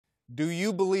Do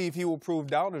you believe he will prove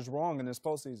doubters wrong in this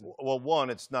postseason? Well, one,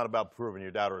 it's not about proving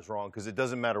your doubters wrong because it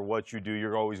doesn't matter what you do.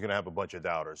 You're always going to have a bunch of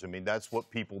doubters. I mean, that's what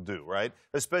people do, right?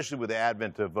 Especially with the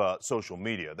advent of social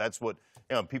media. That's what,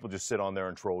 people just sit on there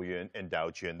and troll you and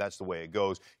doubt you, and that's the way it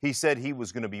goes. He said he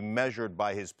was going to be measured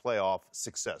by his playoff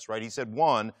success, right? He said,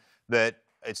 one, that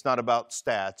it's not about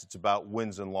stats. It's about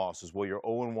wins and losses. Well, you're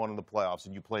 0-1 in the playoffs,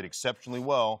 and you played exceptionally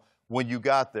well when you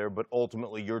got there, but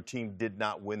ultimately your team did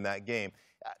not win that game.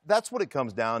 That's what it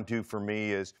comes down to for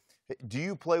me is, do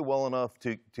you play well enough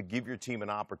to give your team an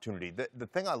opportunity? The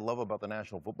thing I love about the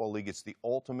National Football League, it's the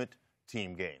ultimate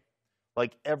team game.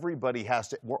 Like, everybody has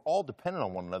to – we're all dependent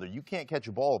on one another. You can't catch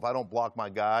a ball if I don't block my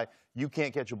guy. You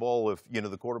can't catch a ball if,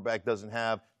 the quarterback doesn't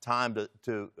have time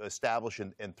to establish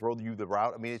and throw you the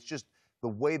route. I mean, it's just the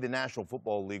way the National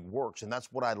Football League works, and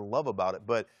that's what I love about it.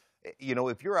 But,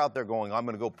 if you're out there going, I'm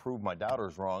going to go prove my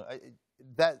doubters wrong,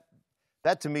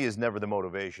 that to me is never the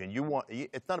motivation.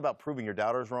 It's not about proving your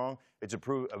doubters wrong. It's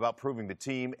about proving the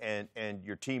team and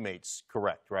your teammates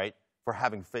correct, right, for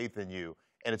having faith in you.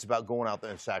 And it's about going out there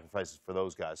and sacrifices for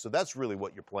those guys. So that's really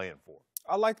what you're playing for.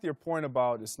 I like your point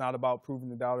about it's not about proving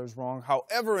the doubters wrong.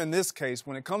 However, in this case,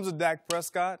 when it comes to Dak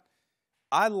Prescott,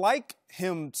 I like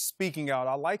him speaking out.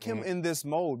 I like him in this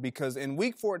mode because in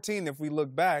Week 14, if we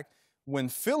look back, when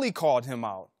Philly called him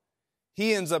out,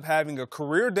 he ends up having a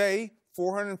career day,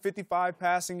 455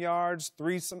 passing yards,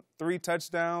 three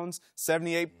touchdowns,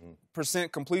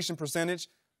 78% completion percentage.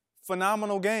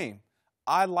 Phenomenal game.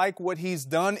 I like what he's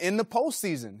done in the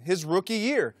postseason, his rookie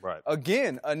year. Right.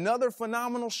 Again, another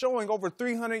phenomenal showing, over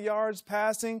 300 yards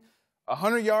passing,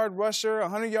 100-yard rusher,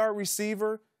 100-yard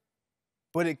receiver.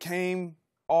 But it came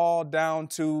all down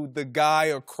to the guy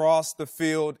across the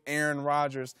field, Aaron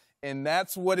Rodgers. And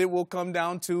that's what it will come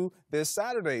down to this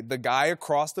Saturday, the guy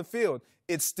across the field.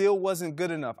 It still wasn't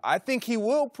good enough. I think he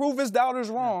will prove his doubters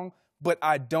wrong, but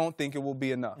I don't think it will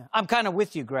be enough. I'm kind of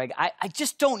with you, Greg. I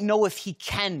just don't know if he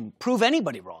can prove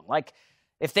anybody wrong. Like,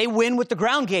 if they win with the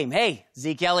ground game, hey,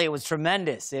 Zeke Elliott was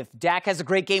tremendous. If Dak has a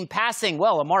great game passing,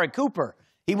 well, Amari Cooper,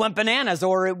 he went bananas.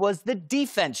 Or it was the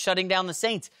defense shutting down the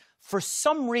Saints. For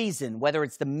some reason, whether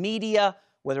it's the media,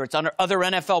 whether it's other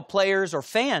NFL players or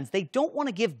fans, they don't want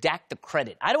to give Dak the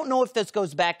credit. I don't know if this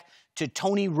goes back to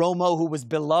Tony Romo, who was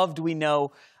beloved, we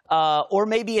know, or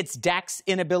maybe it's Dak's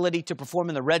inability to perform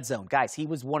in the red zone. Guys, he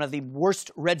was one of the worst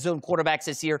red zone quarterbacks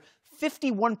this year.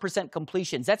 51%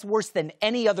 completions. That's worse than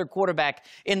any other quarterback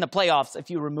in the playoffs if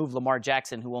you remove Lamar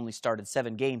Jackson, who only started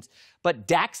 7 games. But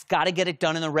Dak's got to get it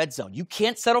done in the red zone. You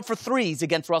can't settle for threes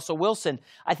against Russell Wilson.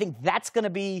 I think that's going to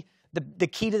be the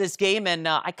key to this game, and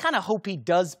I kind of hope he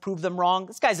does prove them wrong.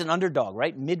 This guy's an underdog,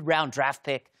 right? Mid-round draft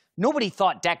pick. Nobody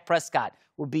thought Dak Prescott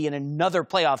would be in another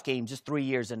playoff game just 3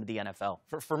 years into the NFL.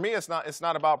 For me, it's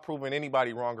not about proving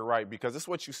anybody wrong or right, because it's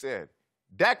what you said.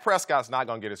 Dak Prescott's not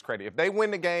going to get his credit. If they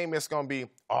win the game, it's going to be,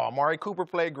 oh, Amari Cooper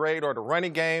played great, or the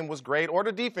running game was great, or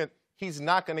the defense. He's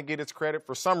not going to get his credit.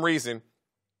 For some reason,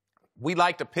 we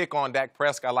like to pick on Dak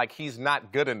Prescott like he's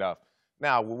not good enough.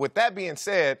 Now, with that being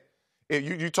said,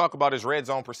 you talk about his red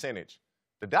zone percentage.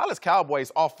 The Dallas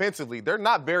Cowboys, offensively, they're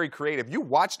not very creative. You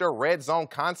watch their red zone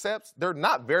concepts, they're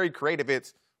not very creative.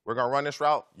 It's, we're going to run this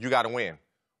route, you got to win.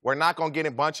 We're not going to get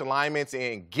in bunch alignments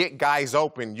and get guys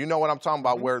open. You know what I'm talking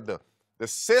about, where the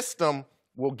system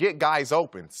will get guys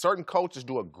open. Certain coaches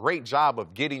do a great job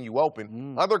of getting you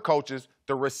open. Other coaches,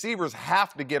 the receivers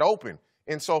have to get open.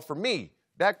 And so for me,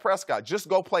 Dak Prescott, just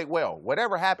go play well.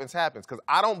 Whatever happens, happens, because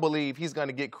I don't believe he's going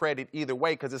to get credit either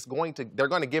way, because they're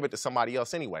going to give it to somebody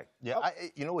else anyway. Yeah,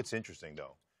 you know what's interesting,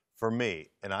 though? For me,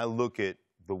 and I look at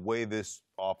the way this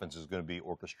offense is going to be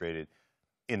orchestrated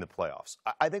in the playoffs,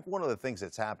 I think one of the things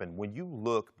that's happened, when you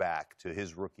look back to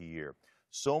his rookie year,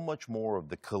 so much more of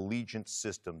the collegiate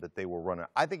system that they were running.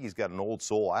 I think he's got an old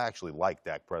soul. I actually like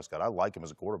Dak Prescott. I like him as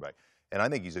a quarterback. And I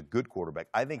think he's a good quarterback.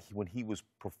 I think when he was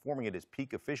performing at his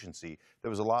peak efficiency, there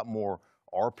was a lot more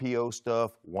RPO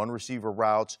stuff, one receiver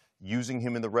routes, using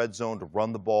him in the red zone to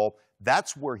run the ball.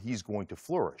 That's where he's going to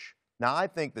flourish. Now, I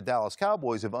think the Dallas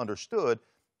Cowboys have understood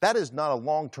that is not a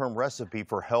long-term recipe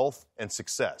for health and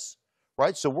success,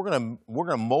 right? So we're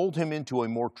gonna mold him into a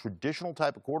more traditional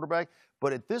type of quarterback.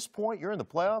 But at this point, you're in the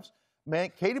playoffs, man,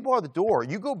 Katie bar the door.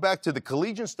 You go back to the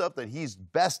collegiate stuff that he's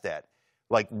best at.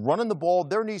 Like running the ball,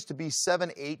 there needs to be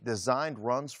 7, 8 designed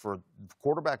runs for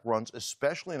quarterback runs,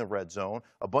 especially in the red zone.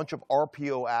 A bunch of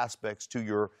RPO aspects to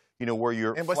your, where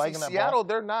you're flagging that Seattle,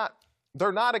 ball.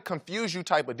 they're not a confuse you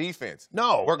type of defense.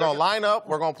 No. We're going to line up.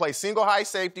 We're going to play single high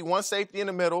safety, one safety in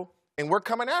the middle, and we're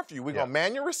coming after you. We're going to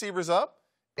man your receivers up,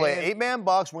 Play 8-man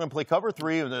box. We're going to play cover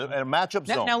 3 and a matchup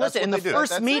zone. Now listen, in the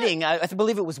first meeting, I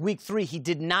believe it was week 3, he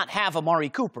did not have Amari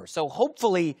Cooper. So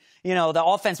hopefully, you know, the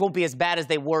offense won't be as bad as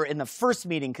they were in the first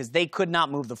meeting because they could not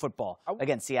move the football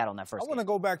against Seattle in that first game. I want to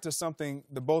go back to something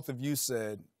the both of you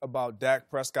said about Dak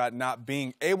Prescott not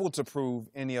being able to prove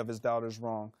any of his doubters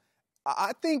wrong.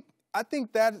 I think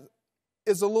that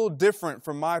is a little different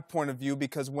from my point of view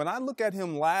because when I look at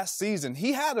him last season,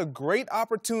 he had a great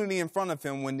opportunity in front of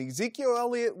him when Ezekiel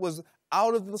Elliott was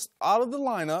out of the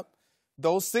lineup,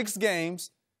 those 6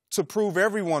 games, to prove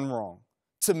everyone wrong,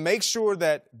 to make sure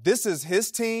that this is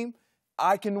his team.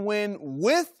 I can win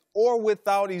with or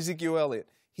without Ezekiel Elliott.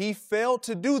 He failed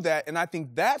to do that, and I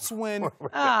think that's when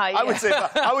I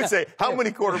would say how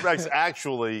many quarterbacks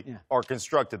actually are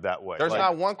constructed that way? There's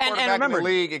not one quarterback in the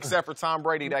league except for Tom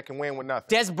Brady that can win with nothing.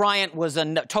 Des Bryant was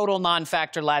a total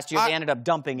non-factor last year. They ended up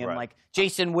dumping him. Like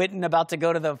Jason Witten about to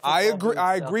go to the football booth,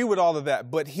 I agree with all of that,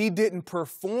 but he didn't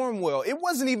perform well. It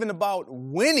wasn't even about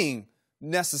winning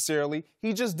necessarily.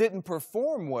 He just didn't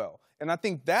perform well. And I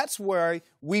think that's where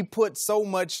we put so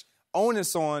much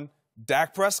onus on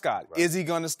Dak Prescott. Right. Is he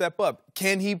going to step up?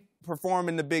 Can he perform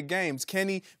in the big games? Can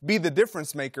he be the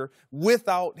difference maker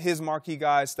without his marquee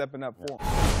guys stepping up for him?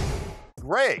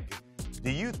 Greg,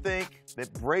 do you think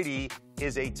that Brady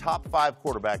is a top 5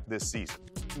 quarterback this season?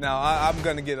 Now, I'm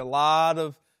going to get a lot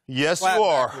of yes, you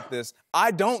are with this.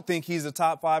 I don't think he's a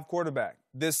top 5 quarterback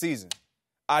this season.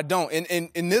 I don't.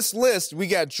 In this list, we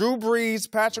got Drew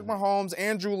Brees, Patrick Mahomes,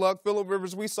 Andrew Luck, Phillip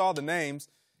Rivers. We saw the names,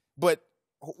 but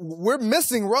we're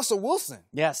missing Russell Wilson.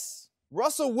 Yes.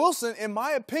 Russell Wilson, in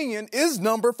my opinion, is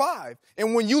number 5.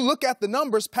 And when you look at the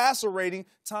numbers, passer rating,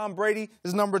 Tom Brady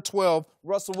is number 12,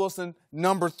 Russell Wilson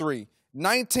number 3.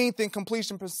 19th in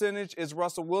completion percentage is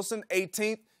Russell Wilson.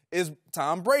 18th is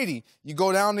Tom Brady. You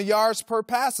go down the yards per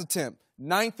pass attempt.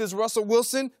 9th is Russell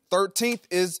Wilson. 13th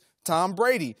is Tom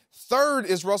Brady. 3rd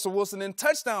is Russell Wilson in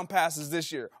touchdown passes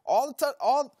this year. Out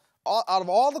of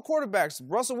all the quarterbacks,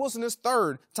 Russell Wilson is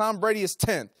 3rd. Tom Brady is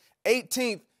 10th.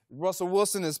 18th, Russell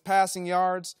Wilson is passing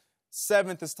yards.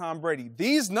 7th is Tom Brady.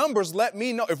 These numbers let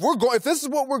me know if this is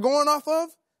what we're going off of,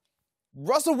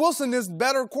 Russell Wilson is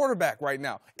better quarterback right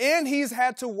now. And he's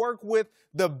had to work with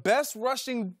the best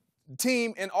rushing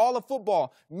team in all of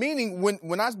football. Meaning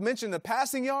when I mentioned the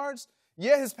passing yards,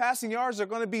 his passing yards are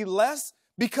going to be less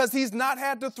because he's not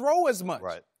had to throw as much.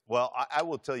 Right. Well, I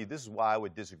will tell you, this is why I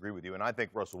would disagree with you, and I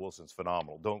think Russell Wilson's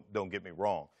phenomenal. Don't get me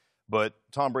wrong. But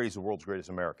Tom Brady's the world's greatest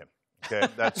American. Okay?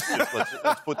 Let's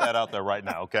put that out there right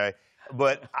now, okay?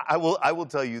 But I will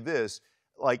tell you this,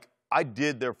 like, I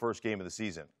did their first game of the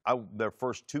season. Their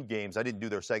first 2 games, I didn't do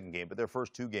their second game, but their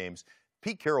first 2 games,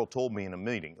 Pete Carroll told me in a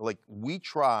meeting, like, we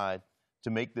tried to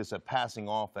make this a passing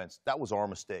offense. That was our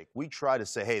mistake. We tried to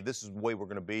say, hey, this is the way we're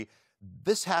going to be.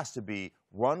 This has to be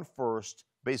run first,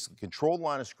 basically control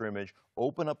line of scrimmage,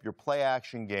 open up your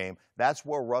play-action game. That's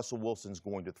where Russell Wilson's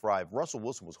going to thrive. Russell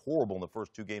Wilson was horrible in the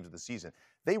first 2 games of the season.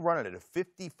 They run it at a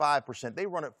 55%. They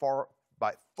run it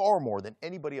by far more than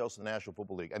anybody else in the National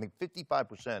Football League. I think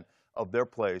 55% of their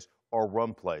plays are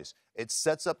run plays. It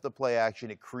sets up the play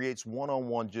action. It creates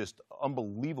one-on-one, just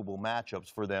unbelievable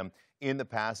matchups for them in the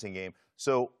passing game.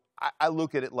 So I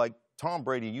look at it like Tom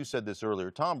Brady, you said this earlier,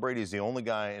 Tom Brady is the only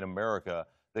guy in America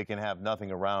that can have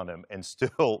nothing around him and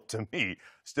still, to me,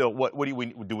 what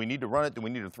do we need to run it? Do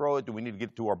we need to throw it? Do we need to get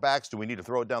it to our backs? Do we need to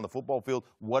throw it down the football field?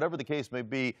 Whatever the case may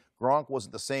be, Gronk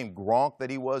wasn't the same Gronk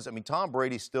that he was. I mean, Tom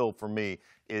Brady still, for me,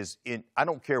 is in, I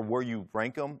don't care where you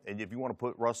rank him, and if you want to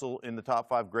put Russell in the top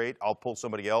 5, great, I'll pull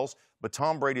somebody else, but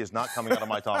Tom Brady is not coming out of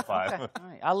my top 5. All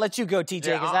right, I'll let you go, TJ,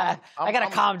 because I got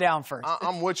to calm down first.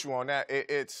 I'm with you on that.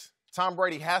 It's Tom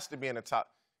Brady has to be in the top.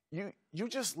 You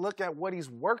just look at what he's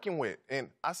working with. And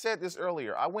I said this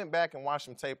earlier. I went back and watched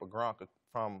some tape of Gronk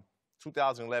from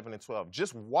 2011 and 12.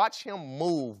 Just watch him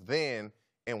move then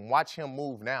and watch him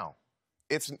move now.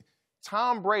 It's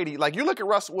Tom Brady. Like, you look at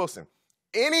Russell Wilson.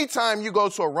 Anytime you go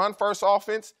to a run-first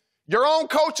offense, your own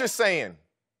coach is saying,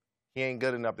 he ain't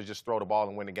good enough to just throw the ball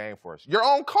and win the game for us. Your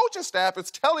own coaching staff is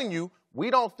telling you, we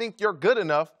don't think you're good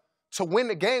enough to win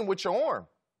the game with your arm.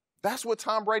 That's what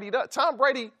Tom Brady does. Tom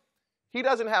Brady, he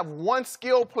doesn't have one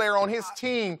skilled player on his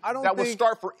team that would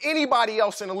start for anybody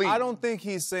else in the league. I don't think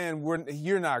he's saying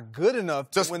you're not good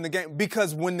enough to win the game,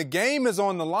 because when the game is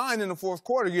on the line in the fourth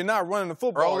quarter, you're not running the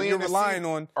football. You're relying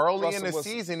on early in the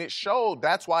season. It showed.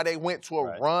 That's why they went to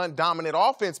a run-dominant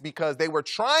offense, because they were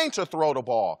trying to throw the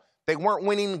ball. They weren't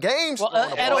winning games. Well,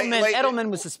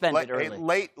 Edelman was suspended early.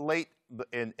 Late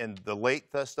and the late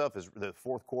stuff is the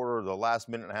fourth quarter, the last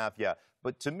minute and a half, yeah.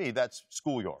 But to me, that's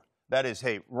schoolyard. That is,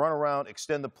 hey, run around,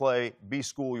 extend the play, be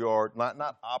schoolyard,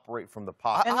 not operate from the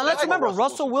pocket. And let's remember,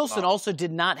 Russell Wilson also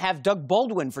did not have Doug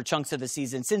Baldwin for chunks of the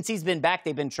season. Since he's been back,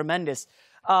 they've been tremendous.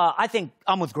 I think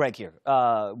I'm with Greg here.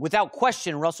 Without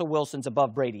question, Russell Wilson's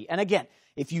above Brady. And again,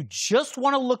 if you just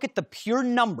want to look at the pure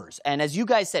numbers, and as you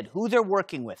guys said, who they're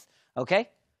working with, okay?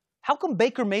 How come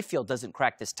Baker Mayfield doesn't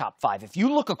crack this top 5? If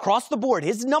you look across the board,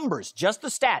 his numbers, just the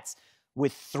stats,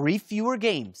 with 3 fewer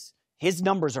games, his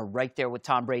numbers are right there with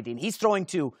Tom Brady. And he's throwing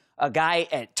to a guy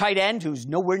at tight end who's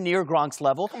nowhere near Gronk's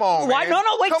level. Come on, man. No,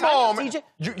 wait. Come on, man.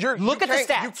 TJ. Look at the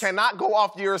stats. You cannot go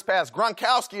off years past.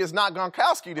 Gronkowski is not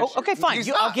Gronkowski this year. Okay, fine.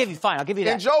 I'll give you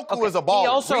that. Njoku is a baller. He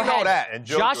also we know had that. And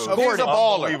Josh Njoku, Gordon. He's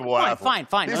a baller.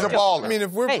 Fine. He's a baller. I mean,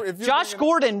 if Josh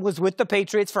Gordon was with the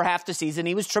Patriots for half the season.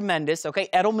 He was tremendous. Okay,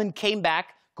 Edelman came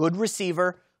back. Good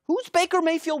receiver. Who's Baker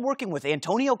Mayfield working with?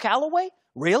 Antonio Callaway?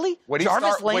 Really?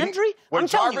 Jarvis Landry? I'm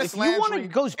telling you, if you want to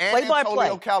go play-by-play.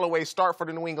 Antonio Callaway start for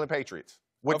the New England Patriots.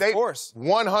 Of course.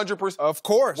 100%. Of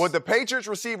course. Would the Patriots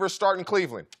receivers start in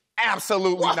Cleveland?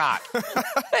 Absolutely not.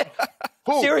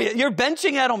 Who? Serious. You're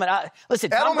benching Edelman.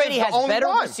 Listen, Tom Brady has better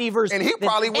receivers and he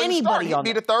probably than wouldn't anybody start. on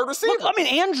He'd be the third receiver. Look, I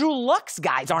mean, Andrew Luck's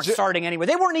guys aren't starting anywhere.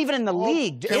 They weren't even in the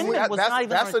league. Inman was not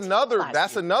even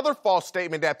That's another false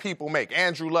statement that people make.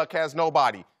 Andrew Luck has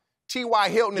nobody. T.Y.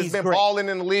 Hilton has been balling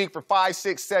in the league for 5,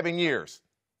 6, 7 years.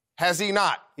 Has he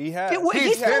not? He has.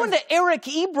 He's throwing to Eric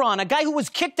Ebron, a guy who was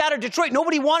kicked out of Detroit.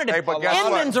 Nobody wanted him. Hey, but guess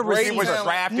Inman's a what? receiver. He was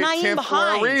drafted 10th for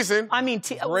Hines. a reason. I mean,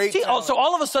 so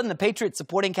all of a sudden the Patriots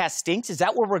supporting cast stinks? Is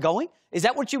that where we're going? Is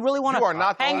that what you really want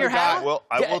to hang your hat on? Well,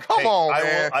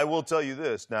 I will tell you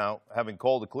this now, having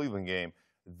called the Cleveland game,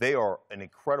 they are an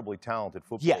incredibly talented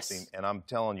football team. And I'm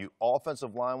telling you,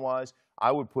 offensive line-wise,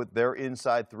 I would put their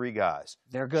inside 3 guys.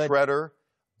 They're good. Shredder,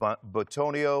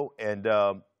 Batonio,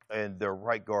 and their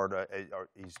right guard,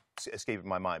 he's escaping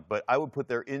my mind. But I would put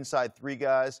their inside 3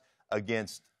 guys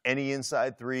against any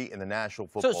inside 3 in the National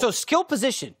Football League. So skill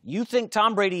position, you think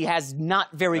Tom Brady has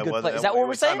not very good play. Is that what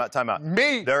we're saying? Time out.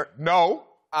 No.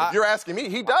 If you're asking me,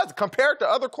 he does. Compared to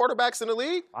other quarterbacks in the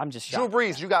league, I'm just shocked. Drew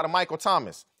Brees, you got a Michael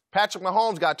Thomas. Patrick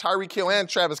Mahomes got Tyreek Hill and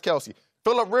Travis Kelce.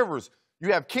 Phillip Rivers,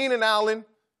 you have Keenan Allen.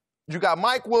 You got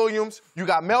Mike Williams. You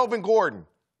got Melvin Gordon.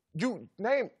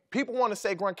 People want to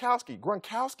say Gronkowski.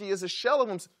 Gronkowski is a shell of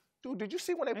himself. Dude, did you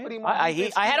see when they put him on?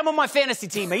 I had him on my fantasy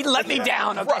team. He let me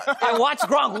down. Okay? I watched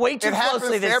Gronk way too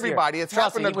closely this year. Everybody. It's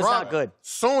happened to Gronk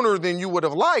sooner than you would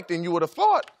have liked and you would have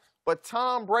thought. But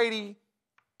Tom Brady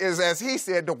is, as he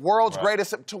said, the world's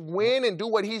greatest to win and do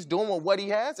what he's doing with what he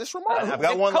has. It's remarkable. I've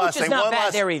got one last thing.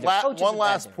 One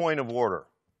last point of order.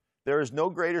 There is no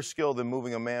greater skill than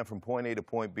moving a man from point A to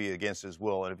point B against his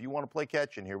will. And if you want to play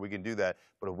catch in here, we can do that.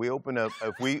 But if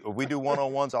we do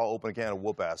one-on-ones, I'll open a can of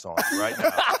whoop ass on you right now.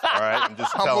 All right?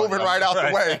 I'm moving right out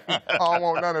the way. I don't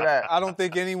want none of that. I don't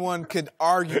think anyone could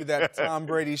argue that Tom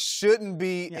Brady shouldn't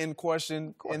be in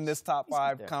question in this top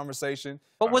 5 conversation.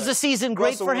 But was the season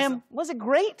great for him? Was it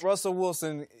great? Russell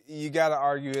Wilson, you got to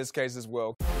argue his case as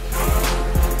well.